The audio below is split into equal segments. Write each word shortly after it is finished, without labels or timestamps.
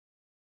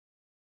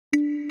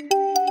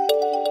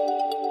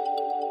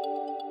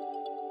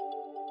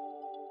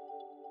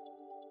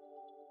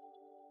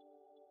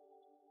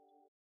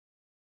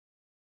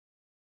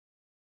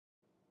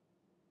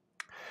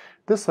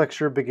This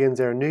lecture begins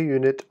our new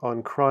unit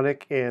on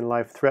chronic and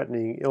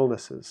life-threatening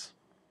illnesses.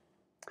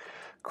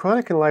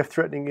 Chronic and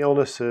life-threatening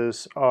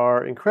illnesses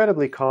are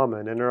incredibly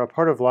common and are a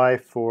part of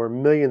life for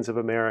millions of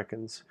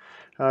Americans.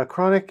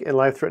 Chronic and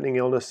life-threatening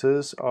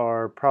illnesses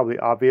are probably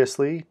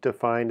obviously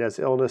defined as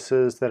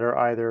illnesses that are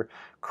either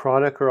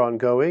chronic or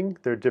ongoing.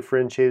 They're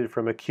differentiated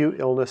from acute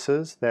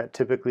illnesses that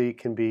typically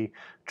can be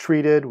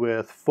treated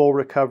with full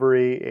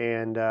recovery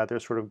and they're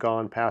sort of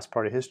gone past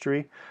part of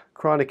history.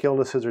 Chronic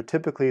illnesses are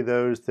typically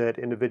those that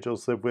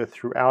individuals live with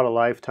throughout a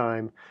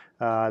lifetime.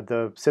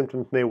 The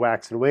symptoms may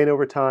wax and wane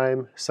over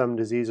time. Some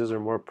diseases are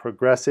more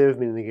progressive,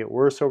 meaning they get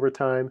worse over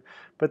time,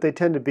 but they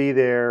tend to be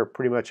there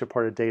pretty much a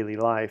part of daily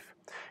life.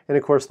 And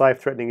of course,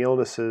 life-threatening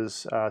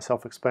illnesses,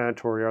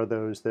 self-explanatory, are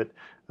those that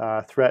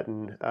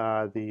threaten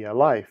the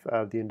life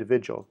of the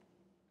individual.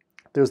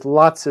 There's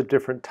lots of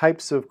different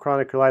types of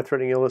chronic or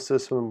life-threatening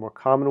illnesses. Some of the more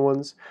common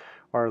ones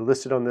are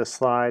listed on this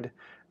slide.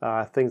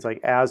 Things like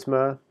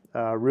asthma,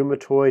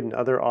 rheumatoid and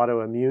other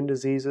autoimmune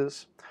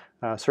diseases,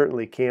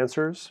 certainly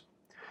cancers.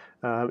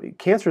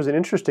 Cancer is an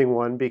interesting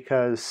one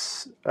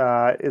because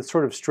it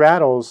sort of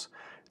straddles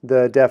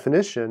the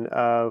definition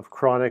of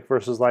chronic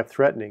versus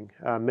life-threatening.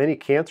 Many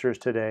cancers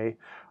today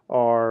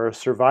are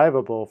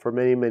survivable for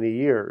many, many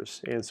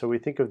years, and so we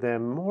think of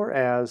them more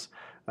as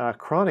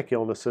chronic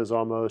illnesses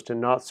almost, and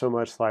not so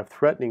much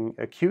life-threatening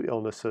acute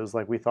illnesses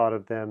like we thought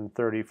of them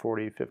 30,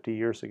 40, 50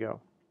 years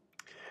ago.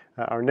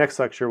 Our next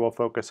lecture will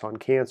focus on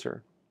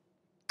cancer.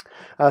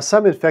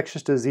 Some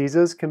infectious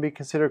diseases can be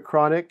considered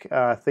chronic,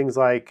 things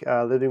like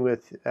living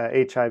with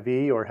HIV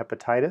or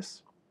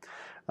hepatitis.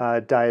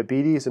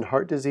 Diabetes and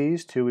heart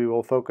disease, too, we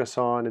will focus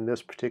on in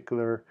this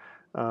particular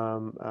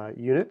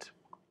unit.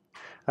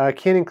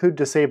 Can include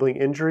disabling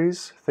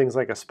injuries, things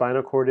like a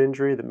spinal cord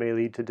injury that may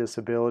lead to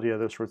disability,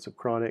 other sorts of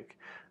chronic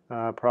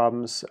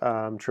problems.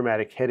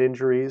 Traumatic head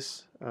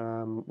injuries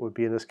would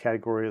be in this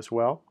category as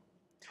well.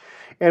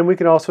 And we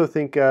can also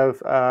think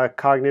of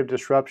cognitive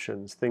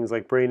disruptions, things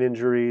like brain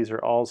injuries or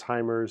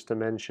Alzheimer's,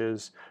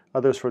 dementias,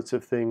 other sorts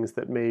of things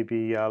that may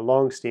be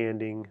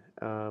long-standing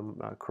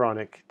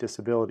chronic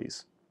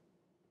disabilities.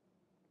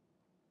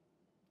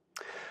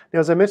 Now,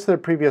 as I mentioned in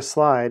the previous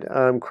slide,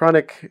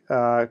 chronic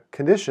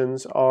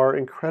conditions are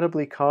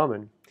incredibly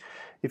common.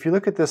 If you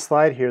look at this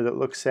slide here that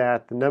looks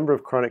at the number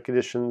of chronic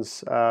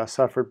conditions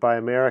suffered by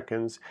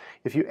Americans,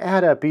 if you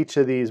add up each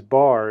of these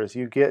bars,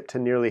 you get to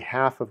nearly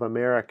half of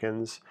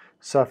Americans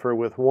suffer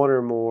with one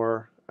or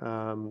more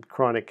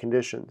chronic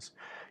conditions.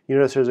 You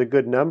notice there's a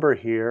good number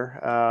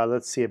here,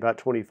 let's see, about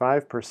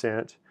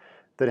 25%,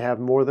 that have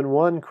more than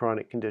one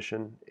chronic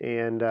condition,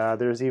 and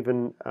there's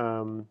even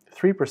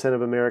 3%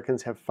 of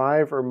Americans have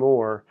 5 or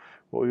more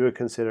what we would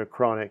consider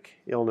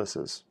chronic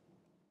illnesses.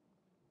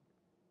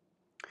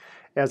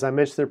 As I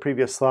mentioned in the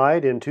previous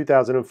slide, in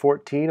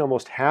 2014,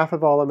 almost half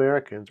of all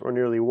Americans, or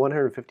nearly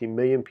 150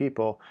 million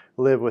people,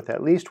 live with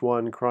at least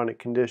one chronic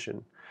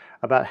condition.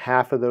 About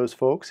half of those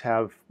folks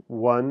have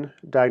one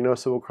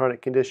diagnosable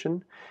chronic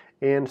condition,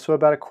 and so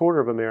about a quarter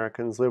of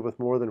Americans live with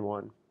more than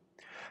one.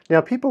 Now,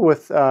 people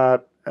with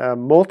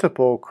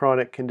multiple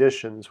chronic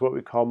conditions, what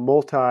we call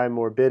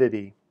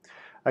multi-morbidity,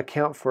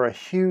 account for a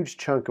huge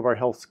chunk of our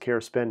health care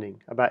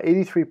spending. About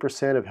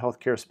 83% of health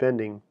care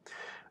spending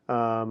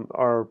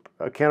are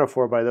accounted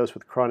for by those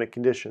with chronic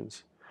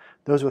conditions.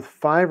 Those with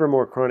 5 or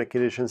more chronic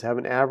conditions have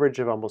an average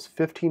of almost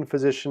 15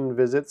 physician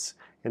visits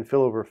and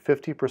fill over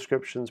 50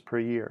 prescriptions per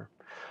year.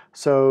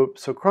 So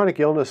chronic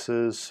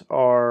illnesses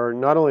are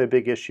not only a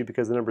big issue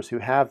because of the numbers who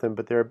have them,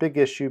 but they're a big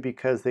issue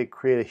because they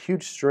create a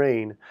huge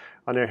strain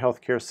on our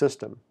healthcare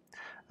system.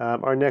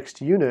 Our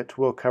next unit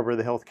will cover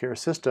the healthcare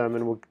system,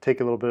 and we'll take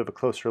a little bit of a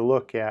closer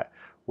look at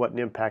what an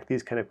impact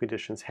these kind of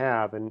conditions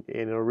have, and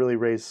it'll really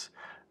raise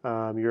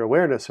your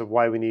awareness of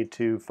why we need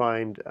to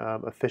find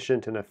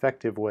efficient and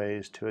effective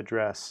ways to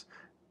address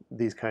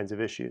these kinds of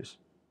issues.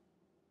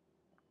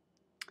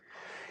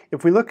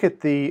 If we look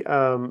at the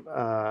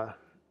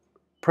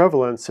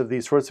prevalence of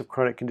these sorts of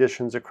chronic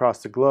conditions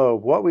across the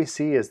globe, what we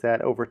see is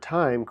that over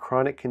time,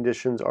 chronic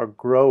conditions are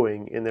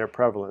growing in their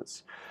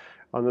prevalence.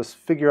 On this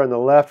figure on the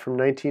left from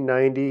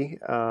 1990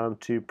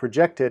 to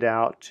projected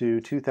out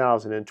to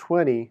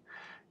 2020,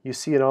 you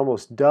see an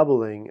almost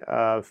doubling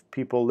of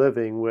people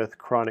living with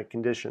chronic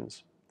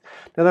conditions.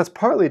 Now, that's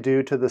partly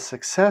due to the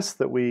success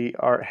that we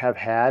have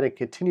had and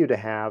continue to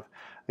have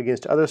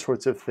against other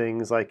sorts of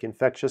things like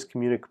infectious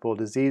communicable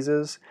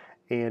diseases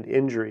and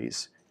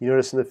injuries. You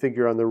notice in the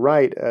figure on the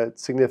right a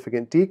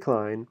significant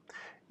decline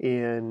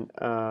in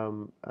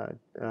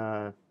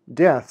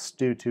deaths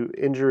due to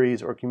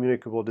injuries or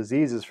communicable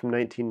diseases from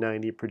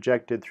 1990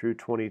 projected through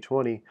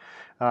 2020.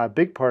 A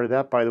big part of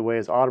that, by the way,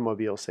 is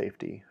automobile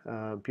safety.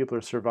 People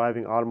are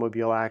surviving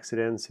automobile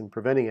accidents and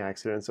preventing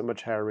accidents at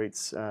much higher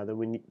rates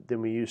than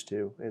we used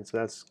to, and so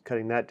that's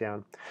cutting that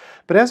down.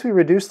 But as we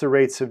reduce the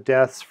rates of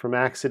deaths from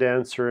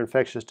accidents or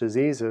infectious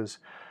diseases,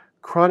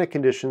 chronic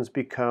conditions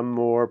become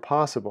more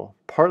possible.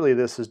 Partly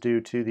this is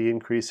due to the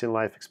increase in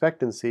life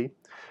expectancy.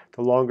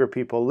 The longer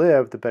people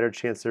live, the better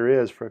chance there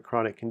is for a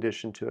chronic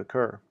condition to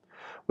occur.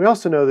 We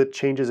also know that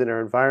changes in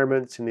our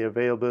environments and the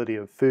availability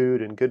of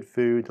food and good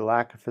food, the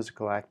lack of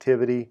physical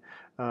activity,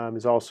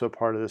 is also a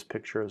part of this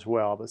picture as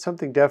well. But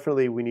something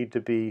definitely we need to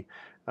be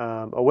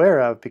aware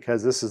of,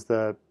 because this is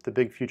the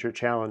big future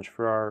challenge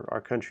for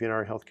our country and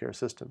our healthcare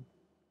system.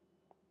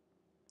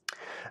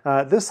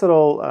 This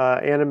little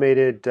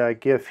animated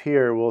GIF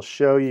here will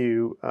show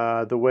you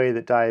the way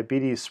that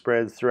diabetes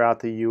spreads throughout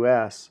the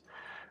U.S.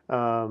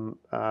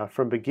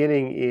 From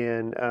beginning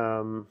in,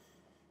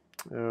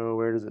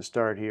 where does it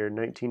start here?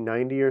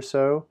 1990 or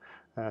so,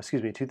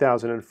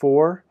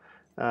 2004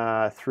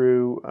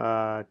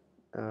 through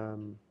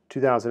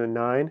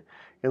 2009.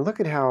 And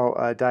look at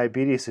how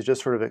diabetes is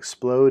just sort of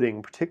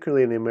exploding,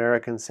 particularly in the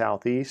American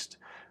Southeast,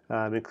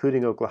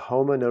 including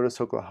Oklahoma.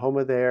 Notice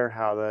Oklahoma there,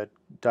 how the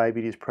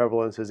diabetes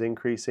prevalence is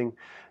increasing.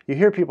 You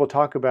hear people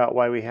talk about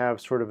why we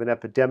have sort of an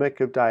epidemic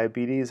of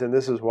diabetes, and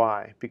this is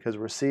why, because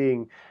we're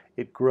seeing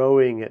it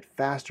growing at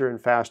faster and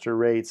faster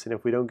rates, and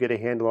if we don't get a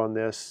handle on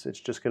this,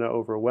 it's just going to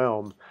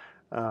overwhelm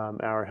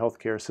our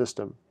healthcare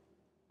system.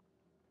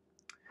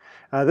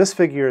 This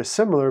figure is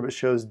similar, but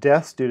shows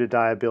deaths due to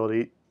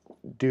diabetes.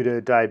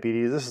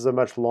 This is a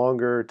much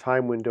longer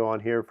time window on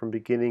here, from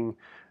beginning,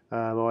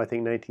 I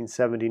think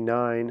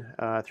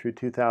 1979 through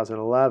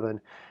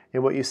 2011.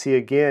 And what you see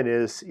again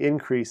is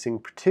increasing,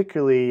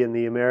 particularly in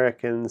the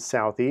American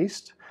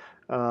Southeast,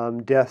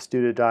 deaths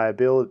due to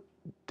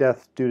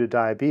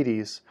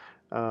diabetes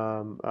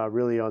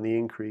really on the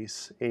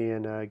increase.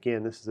 And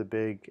again, this is a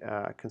big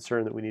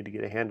concern that we need to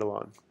get a handle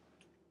on.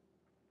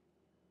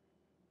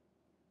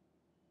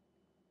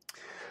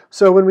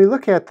 So when we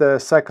look at the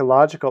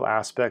psychological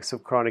aspects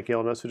of chronic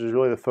illness, which is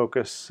really the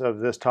focus of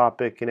this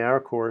topic in our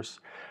course,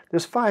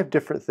 there's 5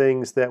 different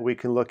things that we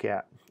can look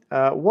at.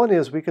 One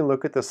is we can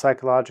look at the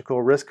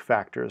psychological risk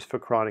factors for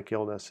chronic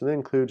illness, and that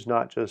includes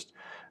not just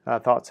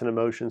thoughts and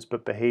emotions,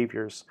 but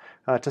behaviors.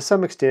 To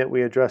some extent,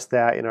 we addressed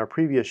that in our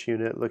previous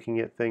unit, looking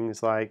at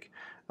things like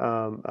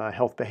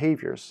health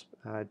behaviors,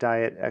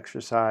 diet,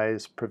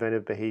 exercise,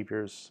 preventive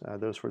behaviors,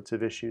 those sorts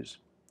of issues.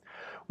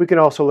 We can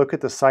also look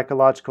at the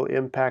psychological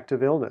impact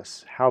of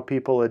illness, how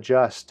people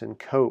adjust and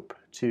cope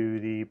to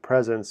the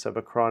presence of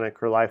a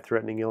chronic or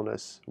life-threatening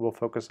illness. We'll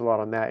focus a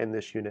lot on that in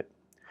this unit.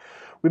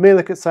 We may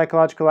look at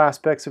psychological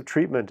aspects of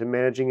treatment and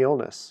managing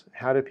illness.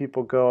 How do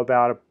people go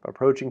about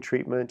approaching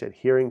treatment,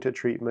 adhering to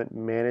treatment,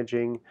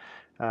 managing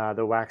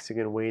the waxing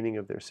and waning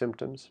of their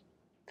symptoms?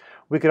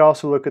 We could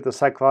also look at the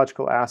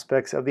psychological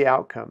aspects of the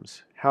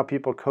outcomes, how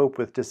people cope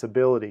with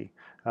disability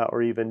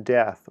or even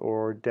death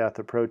or death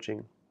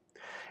approaching.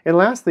 And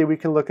lastly, we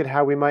can look at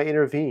how we might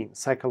intervene,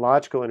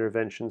 psychological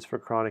interventions for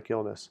chronic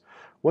illness.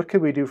 What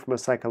could we do from a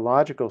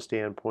psychological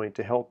standpoint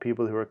to help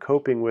people who are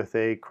coping with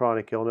a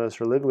chronic illness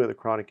or living with a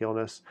chronic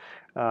illness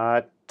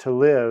to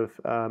live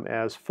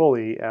as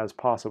fully as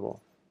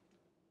possible?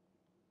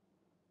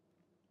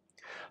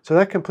 So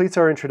that completes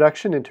our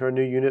introduction into our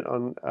new unit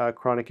on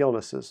chronic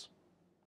illnesses.